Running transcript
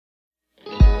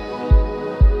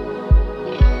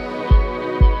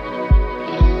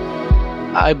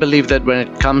I believe that when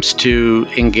it comes to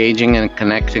engaging and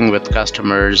connecting with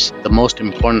customers, the most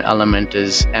important element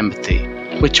is empathy,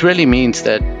 which really means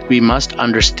that we must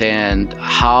understand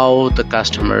how the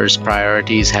customer's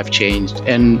priorities have changed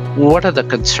and what are the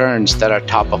concerns that are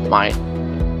top of mind.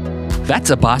 That's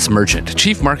Abbas Merchant,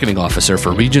 Chief Marketing Officer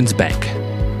for Regions Bank.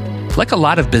 Like a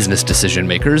lot of business decision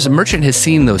makers, Merchant has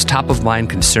seen those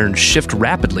top-of-mind concerns shift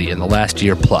rapidly in the last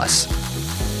year plus.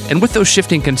 And with those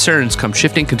shifting concerns come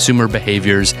shifting consumer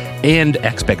behaviors and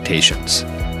expectations.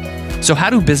 So how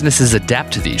do businesses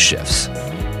adapt to these shifts?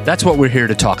 That's what we're here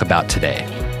to talk about today.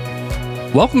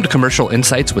 Welcome to Commercial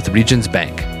Insights with Regions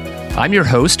Bank. I'm your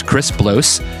host, Chris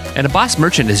Blose, and Abbas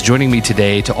Merchant is joining me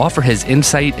today to offer his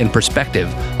insight and perspective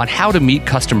on how to meet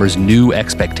customers' new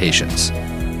expectations.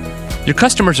 Your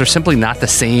customers are simply not the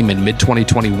same in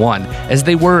mid-2021 as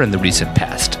they were in the recent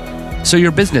past, so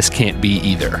your business can't be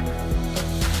either.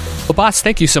 Abbas,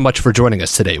 thank you so much for joining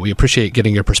us today. We appreciate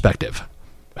getting your perspective.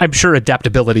 I'm sure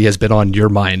adaptability has been on your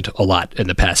mind a lot in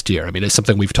the past year. I mean, it's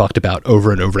something we've talked about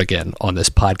over and over again on this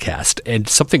podcast. And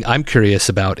something I'm curious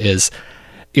about is,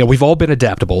 we've all been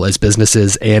adaptable as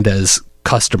businesses and as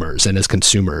customers and as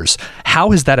consumers.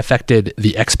 How has that affected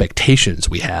the expectations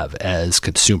we have as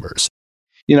consumers?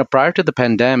 Prior to the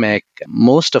pandemic,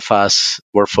 most of us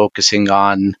were focusing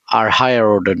on our higher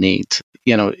order needs.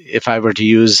 If I were to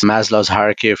use Maslow's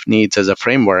hierarchy of needs as a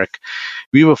framework,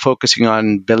 we were focusing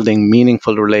on building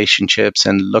meaningful relationships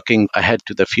and looking ahead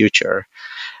to the future.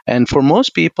 And for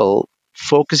most people,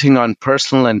 focusing on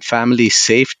personal and family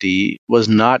safety was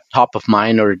not top of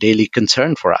mind or a daily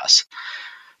concern for us.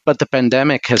 But the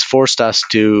pandemic has forced us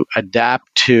to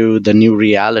adapt to the new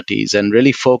realities and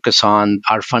really focus on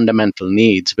our fundamental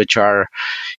needs, which are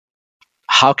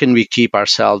how can we keep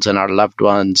ourselves and our loved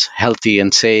ones healthy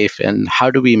and safe, and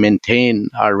how do we maintain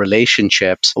our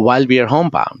relationships while we are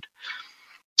homebound?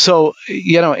 So,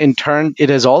 in turn, it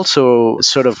has also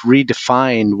sort of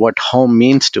redefined what home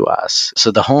means to us. So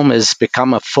the home has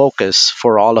become a focus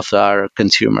for all of our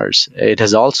consumers. It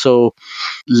has also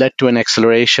led to an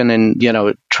acceleration in,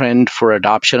 trend for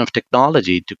adoption of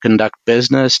technology to conduct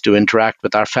business, to interact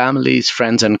with our families,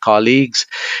 friends, and colleagues.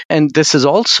 And this has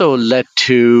also led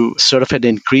to sort of an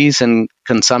increase in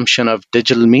consumption of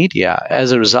digital media.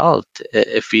 As a result,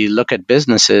 if we look at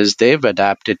businesses, they've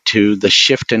adapted to the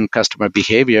shift in customer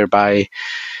behavior by,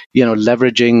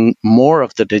 leveraging more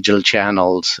of the digital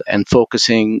channels and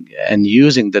focusing and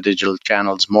using the digital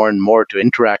channels more and more to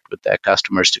interact with their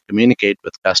customers, to communicate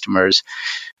with customers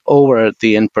over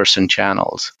the in-person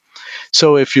channels.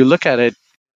 So if you look at it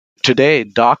today,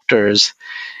 doctors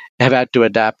have had to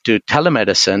adapt to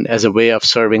telemedicine as a way of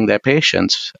serving their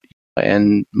patients.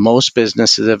 And most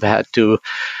businesses have had to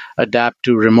adapt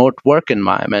to remote work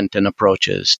environment and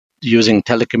approaches using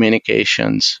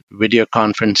telecommunications, video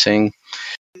conferencing.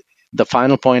 The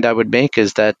final point I would make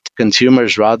is that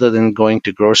consumers, rather than going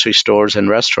to grocery stores and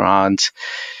restaurants,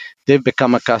 they've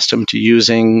become accustomed to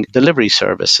using delivery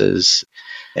services.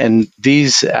 And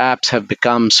these apps have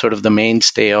become sort of the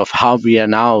mainstay of how we are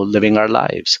now living our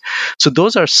lives. So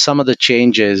those are some of the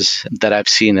changes that I've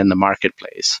seen in the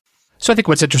marketplace. So I think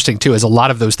what's interesting too is a lot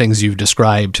of those things you've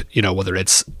described, whether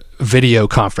it's video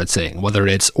conferencing, whether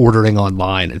it's ordering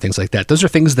online and things like that, those are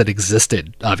things that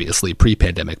existed obviously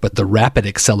pre-pandemic, but the rapid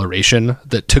acceleration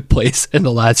that took place in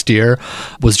the last year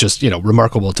was just,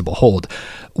 remarkable to behold.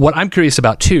 What I'm curious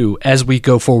about too, as we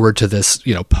go forward to this,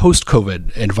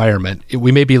 post-COVID environment,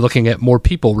 we may be looking at more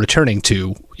people returning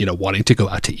to, wanting to go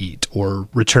out to eat or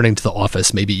returning to the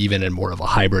office, maybe even in more of a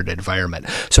hybrid environment.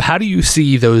 So how do you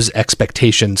see those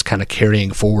expectations kind of carrying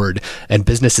forward and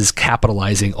businesses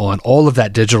capitalizing on all of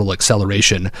that digital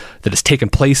acceleration that has taken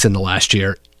place in the last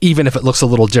year, even if it looks a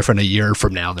little different a year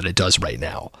from now than it does right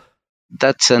now?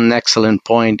 That's an excellent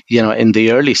point. In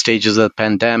the early stages of the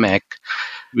pandemic,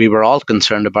 we were all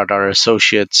concerned about our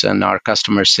associates and our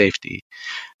customer safety.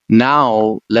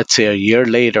 Now, let's say a year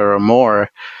later or more,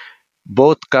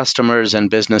 both customers and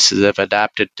businesses have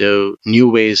adapted to new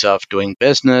ways of doing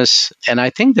business. And I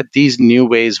think that these new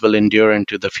ways will endure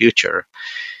into the future.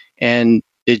 And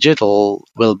digital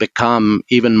will become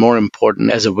even more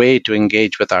important as a way to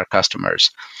engage with our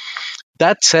customers.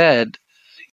 That said,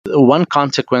 one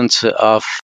consequence of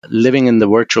living in the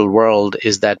virtual world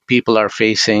is that people are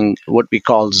facing what we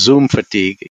call Zoom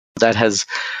fatigue. That has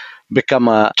become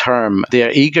a term. They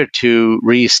are eager to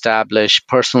reestablish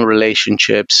personal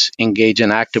relationships, engage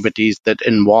in activities that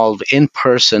involve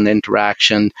in-person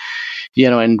interaction,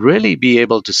 and really be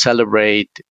able to celebrate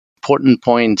important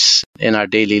points in our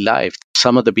daily life.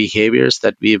 Some of the behaviors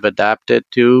that we've adapted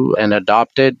to and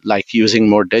adopted, like using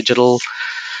more digital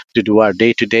to do our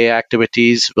day-to-day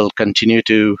activities will continue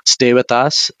to stay with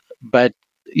us. But,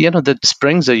 this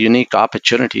brings a unique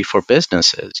opportunity for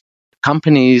businesses.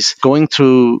 Companies going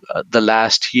through the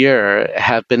last year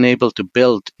have been able to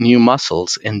build new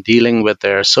muscles in dealing with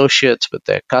their associates, with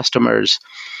their customers,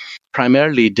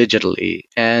 primarily digitally.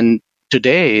 And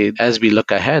today, as we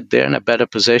look ahead, they're in a better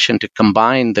position to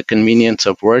combine the convenience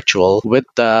of virtual with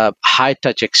the high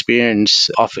touch experience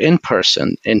of in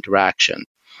person interaction.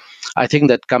 I think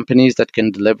that companies that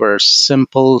can deliver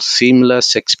simple,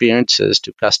 seamless experiences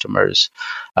to customers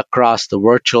across the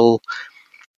virtual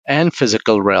and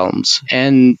physical realms,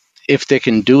 and if they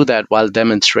can do that while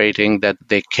demonstrating that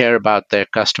they care about their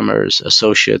customers,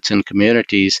 associates, and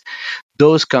communities,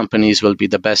 those companies will be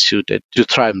the best suited to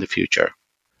thrive in the future.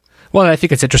 Well, I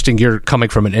think it's interesting you're coming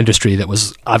from an industry that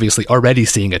was obviously already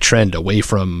seeing a trend away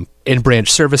from in-branch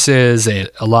services, a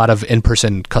lot of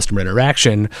in-person customer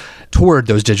interaction toward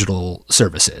those digital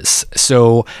services.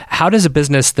 So how does a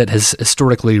business that has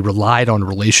historically relied on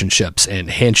relationships and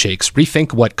handshakes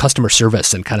rethink what customer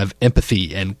service and kind of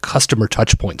empathy and customer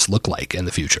touch points look like in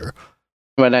the future?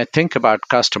 When I think about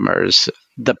customers,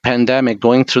 the pandemic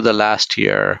going through the last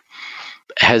year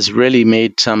has really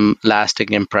made some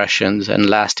lasting impressions and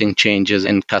lasting changes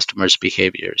in customers'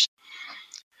 behaviors.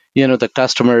 The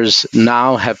customers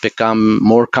now have become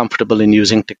more comfortable in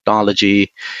using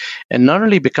technology, and not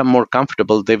only become more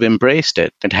comfortable, they've embraced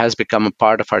it. It has become a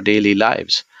part of our daily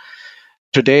lives.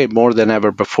 Today, more than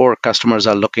ever before, customers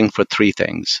are looking for three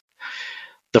things.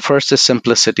 The first is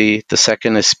simplicity, the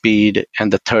second is speed,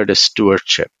 and the third is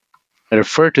stewardship. I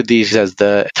refer to these as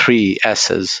the three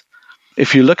S's.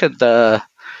 If you look at the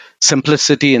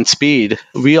simplicity and speed,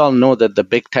 we all know that the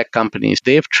big tech companies,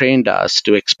 they've trained us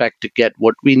to expect to get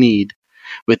what we need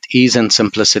with ease and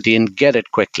simplicity and get it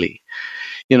quickly.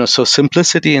 So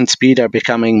simplicity and speed are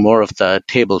becoming more of the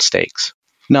table stakes.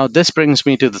 Now, this brings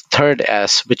me to the third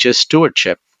S, which is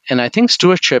stewardship. And I think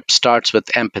stewardship starts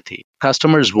with empathy.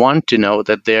 Customers want to know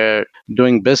that they're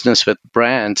doing business with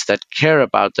brands that care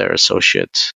about their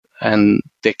associates, and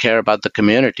they care about the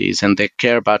communities, and they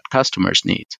care about customers'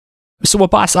 needs. So,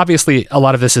 Abbas, obviously, a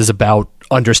lot of this is about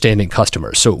understanding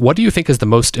customers. So what do you think is the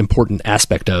most important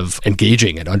aspect of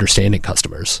engaging and understanding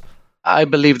customers? I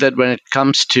believe that when it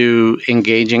comes to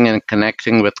engaging and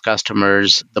connecting with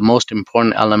customers, the most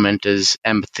important element is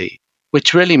empathy,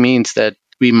 which really means that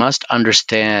we must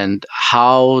understand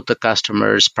how the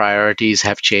customer's priorities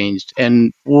have changed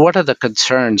and what are the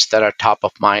concerns that are top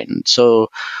of mind. So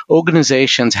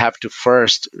organizations have to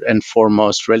first and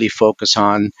foremost really focus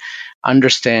on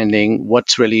understanding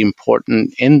what's really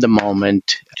important in the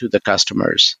moment to the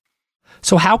customers.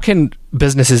 So how can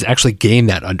businesses actually gain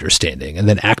that understanding and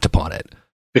then act upon it?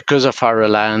 Because of our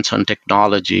reliance on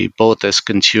technology, both as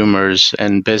consumers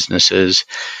and businesses,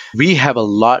 we have a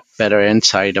lot better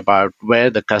insight about where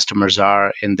the customers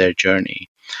are in their journey.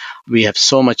 We have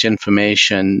so much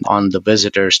information on the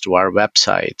visitors to our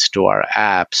websites, to our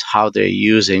apps, how they're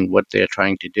using, what they're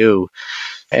trying to do.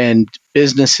 And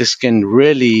businesses can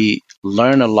really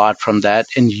learn a lot from that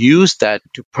and use that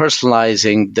to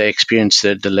personalizing the experience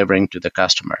they're delivering to the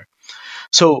customer.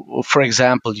 So, for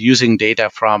example, using data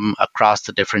from across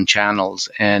the different channels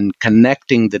and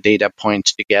connecting the data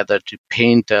points together to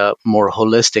paint a more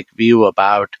holistic view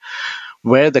about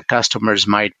where the customers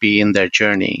might be in their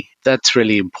journey. That's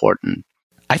really important.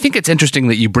 I think it's interesting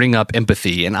that you bring up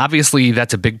empathy, and obviously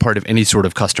that's a big part of any sort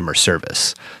of customer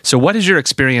service. So what has your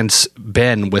experience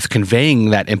been with conveying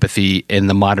that empathy in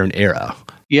the modern era?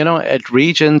 At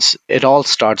Regions, it all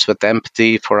starts with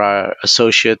empathy for our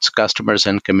associates, customers,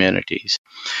 and communities.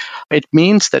 It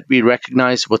means that we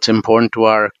recognize what's important to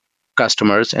our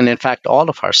customers and, in fact, all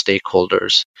of our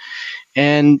stakeholders.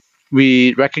 And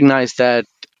we recognize that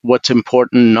what's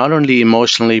important not only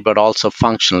emotionally, but also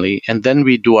functionally, and then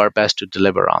we do our best to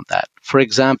deliver on that. For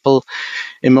example,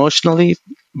 emotionally,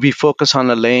 we focus on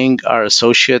allaying our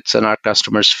associates and our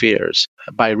customers' fears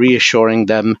by reassuring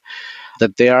them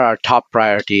that they are our top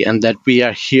priority and that we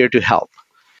are here to help.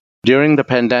 During the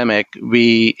pandemic,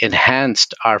 we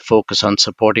enhanced our focus on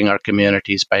supporting our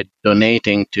communities by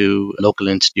donating to local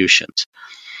institutions.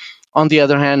 On the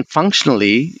other hand,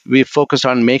 functionally, we focused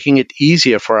on making it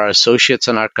easier for our associates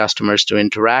and our customers to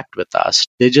interact with us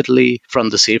digitally from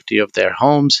the safety of their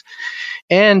homes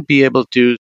and be able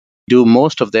to do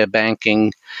most of their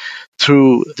banking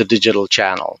through the digital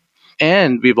channel.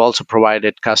 And we've also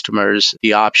provided customers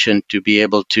the option to be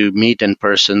able to meet in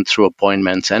person through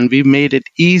appointments. And we've made it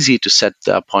easy to set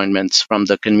the appointments from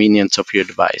the convenience of your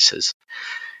devices.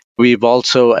 We've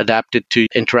also adapted to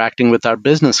interacting with our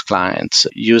business clients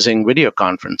using video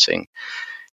conferencing.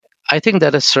 I think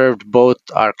that has served both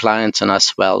our clients and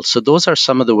us well. So those are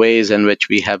some of the ways in which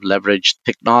we have leveraged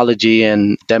technology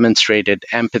and demonstrated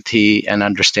empathy and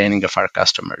understanding of our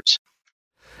customers.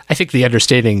 I think the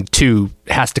understanding, too,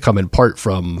 has to come in part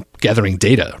from gathering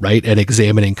data, right, and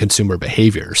examining consumer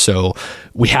behavior. So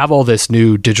we have all this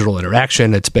new digital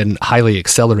interaction. It's been highly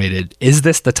accelerated. Is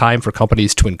this the time for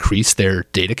companies to increase their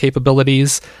data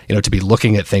capabilities, to be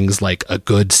looking at things like a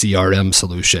good CRM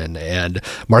solution and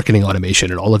marketing automation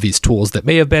and all of these tools that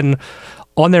may have been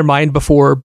on their mind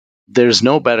before? There's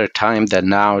no better time than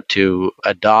now to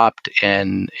adopt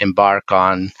and embark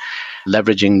on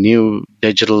leveraging new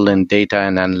digital and data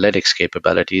and analytics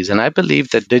capabilities. And I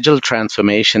believe that digital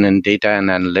transformation and data and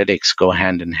analytics go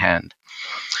hand in hand.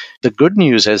 The good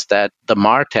news is that the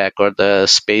MarTech, or the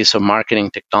space of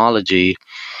marketing technology,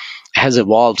 has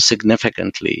evolved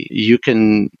significantly. You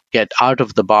can get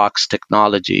out-of-the-box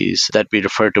technologies that we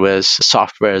refer to as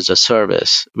software as a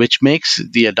service, which makes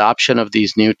the adoption of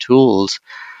these new tools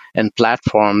and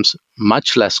platforms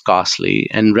much less costly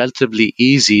and relatively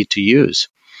easy to use.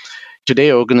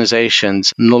 Today,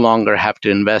 organizations no longer have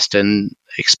to invest in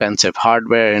expensive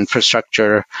hardware,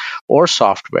 infrastructure, or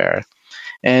software.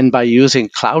 And by using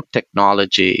cloud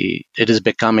technology, it is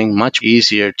becoming much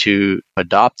easier to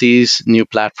adopt these new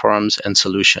platforms and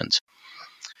solutions.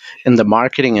 In the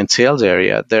marketing and sales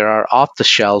area, there are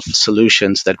off-the-shelf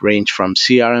solutions that range from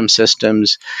CRM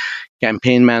systems,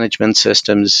 campaign management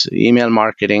systems, email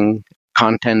marketing,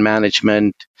 content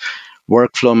management,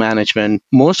 workflow management.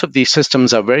 Most of these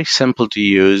systems are very simple to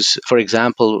use. For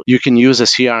example, you can use a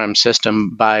CRM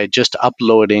system by just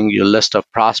uploading your list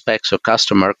of prospects or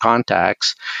customer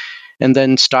contacts, and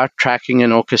then start tracking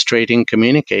and orchestrating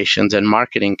communications and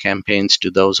marketing campaigns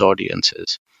to those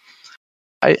audiences.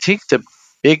 I think the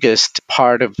biggest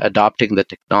part of adopting the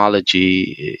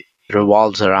technology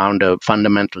revolves around a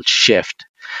fundamental shift.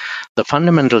 The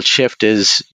fundamental shift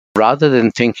is, rather than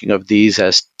thinking of these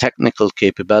as technical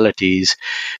capabilities,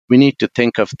 we need to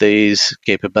think of these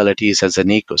capabilities as an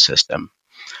ecosystem.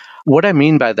 What I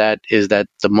mean by that is that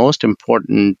the most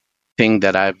important thing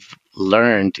that I've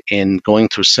learned in going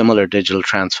through similar digital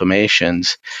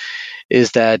transformations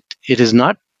is that it is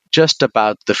not just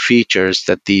about the features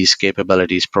that these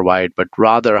capabilities provide, but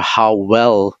rather how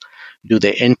well do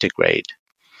they integrate.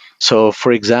 So,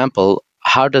 for example,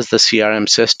 how does the CRM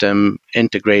system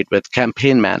integrate with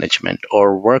campaign management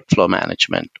or workflow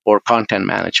management or content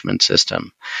management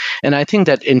system? And I think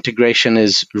that integration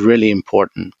is really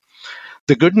important.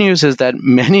 The good news is that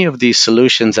many of these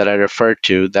solutions that I referred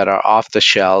to that are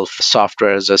off-the-shelf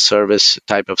software as a service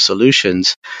type of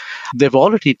solutions, they've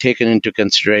already taken into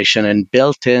consideration and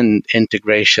built in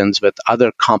integrations with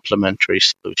other complementary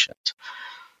solutions.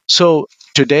 So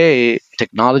today,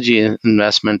 technology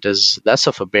investment is less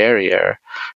of a barrier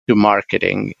to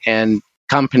marketing, and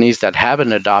companies that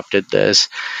haven't adopted this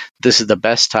is the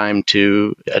best time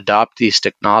to adopt these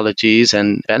technologies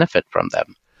and benefit from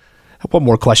them. One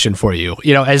more question for you.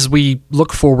 As we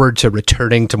look forward to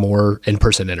returning to more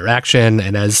in-person interaction,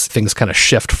 and as things kind of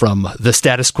shift from the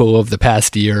status quo of the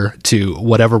past year to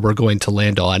whatever we're going to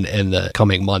land on in the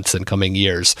coming months and coming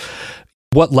years,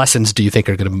 what lessons do you think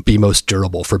are going to be most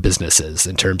durable for businesses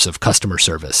in terms of customer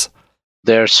service?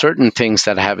 There are certain things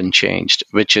that haven't changed,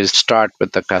 which is start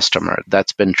with the customer.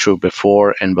 That's been true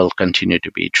before and will continue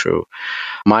to be true.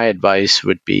 My advice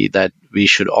would be that we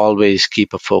should always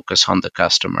keep a focus on the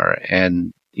customer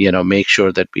and make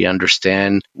sure that we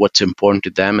understand what's important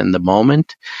to them in the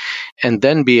moment, and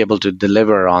then be able to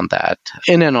deliver on that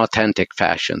in an authentic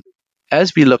fashion.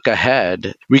 As we look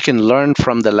ahead, we can learn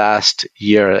from the last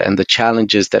year and the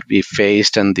challenges that we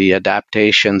faced and the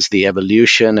adaptations, the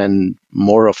evolution, and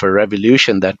more of a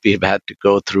revolution that we've had to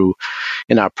go through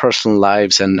in our personal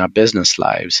lives and our business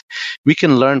lives. We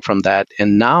can learn from that.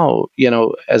 And now,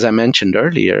 as I mentioned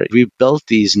earlier, we've built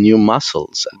these new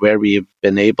muscles where we've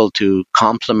been able to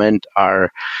complement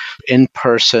our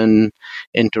in-person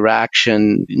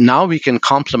interaction. Now we can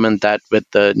complement that with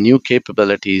the new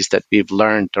capabilities that we've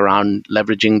learned around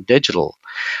leveraging digital.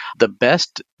 The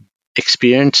best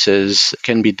experiences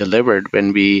can be delivered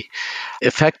when we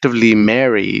effectively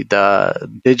marry the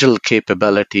digital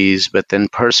capabilities with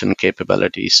in-person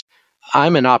capabilities.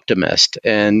 I'm an optimist,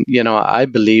 and I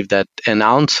believe that an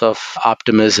ounce of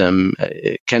optimism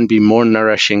can be more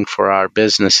nourishing for our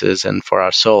businesses and for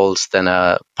our souls than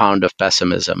a pound of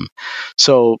pessimism.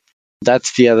 So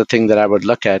that's the other thing that I would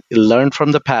look at. Learn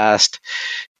from the past,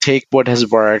 take what has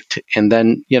worked, and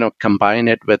then combine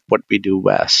it with what we do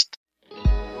best.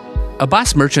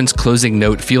 Abbas Merchant's closing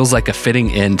note feels like a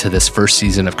fitting end to this first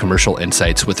season of Commercial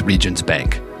Insights with Regions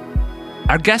Bank.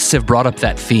 Our guests have brought up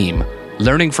that theme,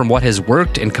 learning from what has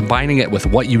worked and combining it with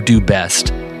what you do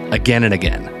best again and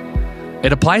again.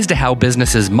 It applies to how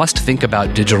businesses must think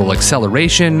about digital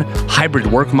acceleration, hybrid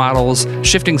work models,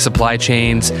 shifting supply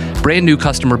chains, brand new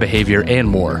customer behavior, and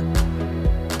more.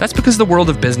 That's because the world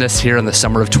of business here in the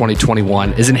summer of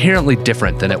 2021 is inherently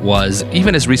different than it was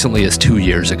even as recently as 2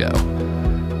 years ago.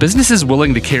 Businesses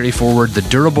willing to carry forward the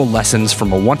durable lessons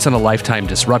from a once-in-a-lifetime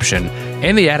disruption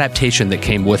and the adaptation that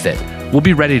came with it will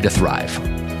be ready to thrive.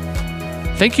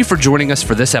 Thank you for joining us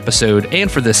for this episode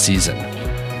and for this season.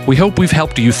 We hope we've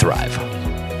helped you thrive.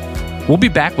 We'll be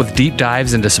back with deep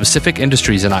dives into specific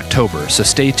industries in October, so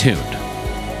stay tuned.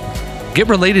 Get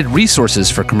related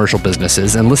resources for commercial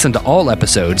businesses and listen to all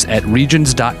episodes at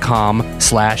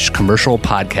regions.com/commercial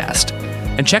podcast.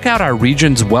 And check out our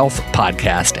Regions Wealth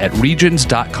podcast at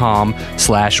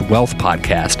regions.com/wealth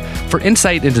podcast for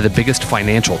insight into the biggest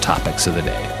financial topics of the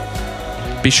day.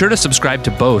 Be sure to subscribe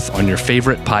to both on your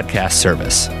favorite podcast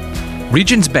service.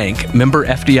 Regions Bank, member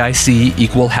FDIC,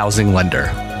 equal housing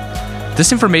lender.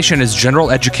 This information is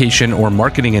general education or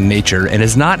marketing in nature and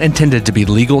is not intended to be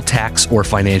legal, tax, or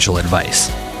financial advice.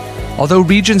 Although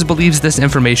Regions believes this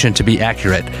information to be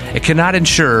accurate, it cannot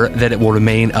ensure that it will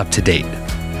remain up to date.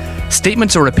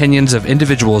 Statements or opinions of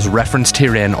individuals referenced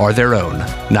herein are their own,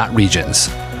 not Regions.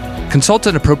 Consult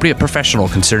an appropriate professional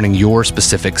concerning your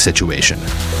specific situation.